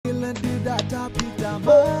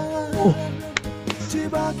Oh.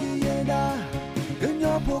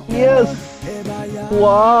 Yes.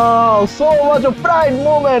 Wow, so much of pride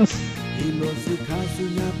moments.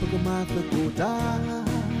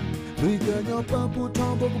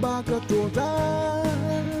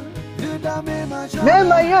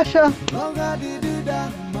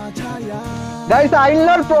 Guys, I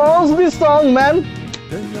learned pronounce this song, man,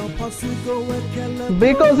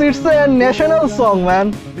 because it's a national song,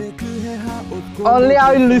 man. Only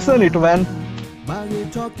I will listen it, man.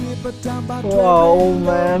 Wow,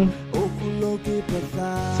 man.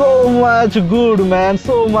 So much good, man.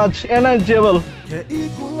 So much energizable.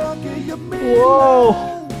 Whoa.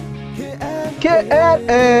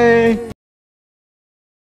 K.N.A.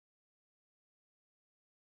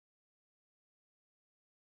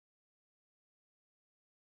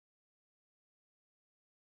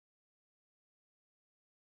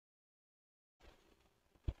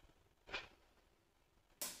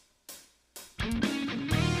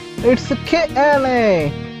 It's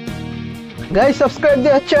K.N.A. Guys, subscribe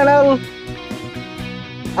their channel.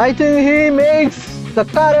 I think he makes the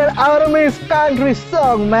current army's country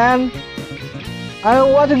song, man. I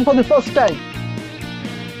am watching for the first time.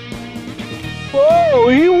 Oh,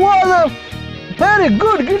 he was a very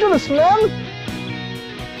good guitarist, man.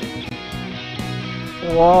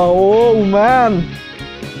 Wow, oh man.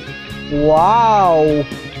 Wow.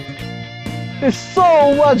 It's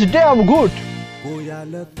so much damn good.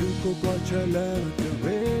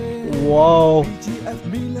 Wow.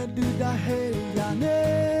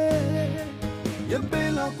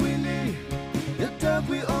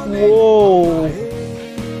 Whoa.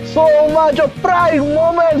 So much of pride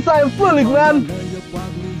moments I'm feeling, man.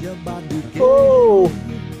 Oh.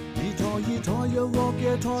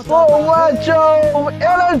 So much of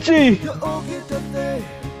energy.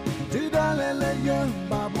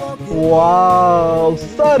 Wow,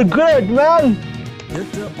 so great, man.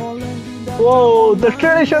 Whoa, the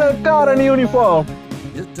traditional Karen uniform.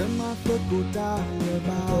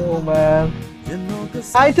 Oh man.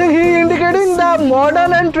 I think he indicating the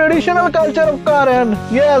modern and traditional culture of Karen.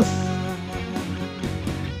 Yes.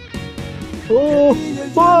 Oh,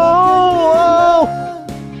 oh, oh.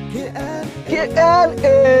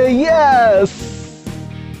 K.N.A. Yes.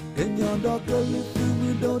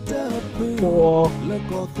 Oh.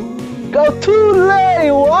 Go too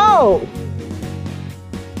late. Wow.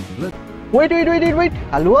 Wait.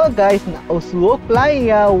 Hello guys, now slow flying.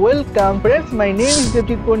 Welcome friends, my name is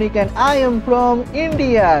Yotha Kwethu and I am from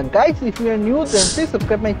India. Guys, if you are new then please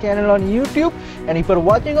subscribe my channel on YouTube, and if you are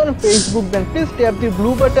watching on Facebook then please tap the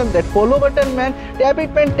blue button, that follow button, man. Tap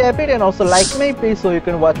it man, tap it, and also like my page so you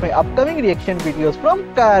can watch my upcoming reaction videos from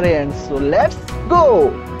Karen. So let's go.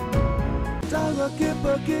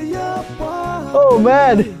 Oh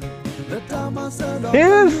man. He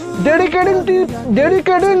is dedicating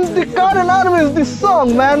the Karen armies this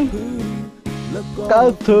song, man.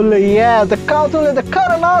 Kauthul, yeah, the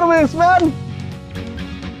Karen armies, man.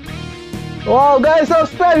 Wow, guys,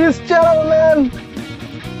 subscribe his channel, man.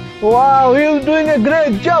 Wow, he's doing a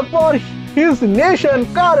great job for his nation,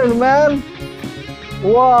 Karen, man.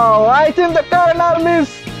 Wow, I think the Karen armies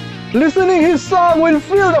listening his song will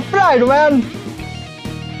feel the pride, man.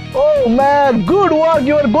 Oh man, good work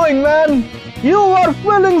you are going, man. You are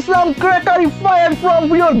feeling some crackery fire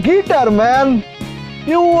from your guitar, man.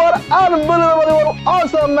 You are unbelievable, you are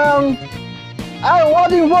awesome, man. I am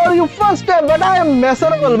watching for you first time, but I am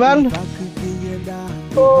miserable, man.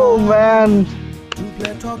 Oh man.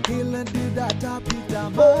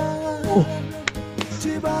 Oh.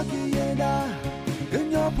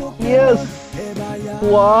 Yes.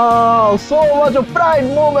 Wow, so much of pride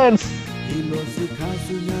moments.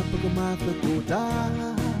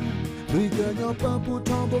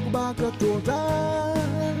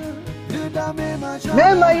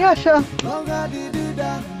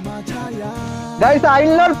 Guys, I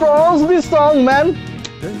learned pronounce this song, man,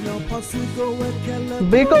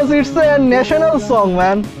 because it's a national song,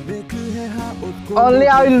 man. Only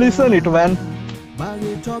I will listen it, man.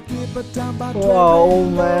 Wow,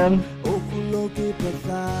 man.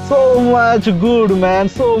 So much good, man.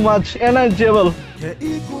 So much energizable.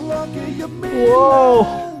 Whoa.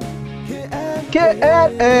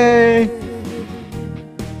 K.N.A.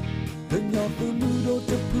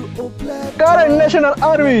 Current National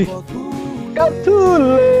Army.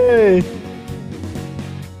 Katule.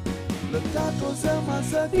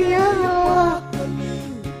 Yeah.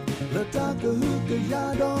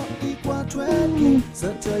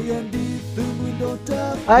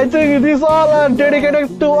 I think these all are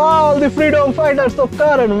dedicated to all the freedom fighters of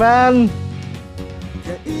Karen, man.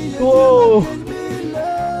 Whoa.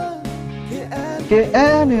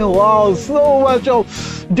 K.N.A. Wow, so much of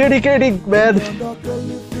dedicating, man.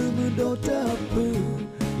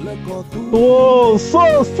 Oh,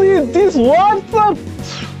 so see this one,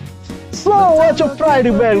 so much of pride,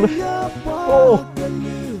 man. Oh,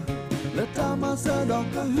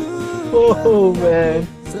 oh man.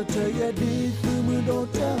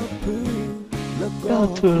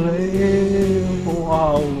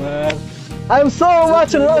 Wow, man. I'm so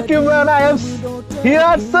much lucky, man. I have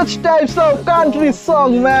heard such types of country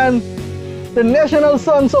song, man. The national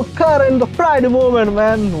songs of current, the pride moment,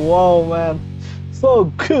 man. Wow, man.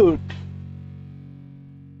 So good.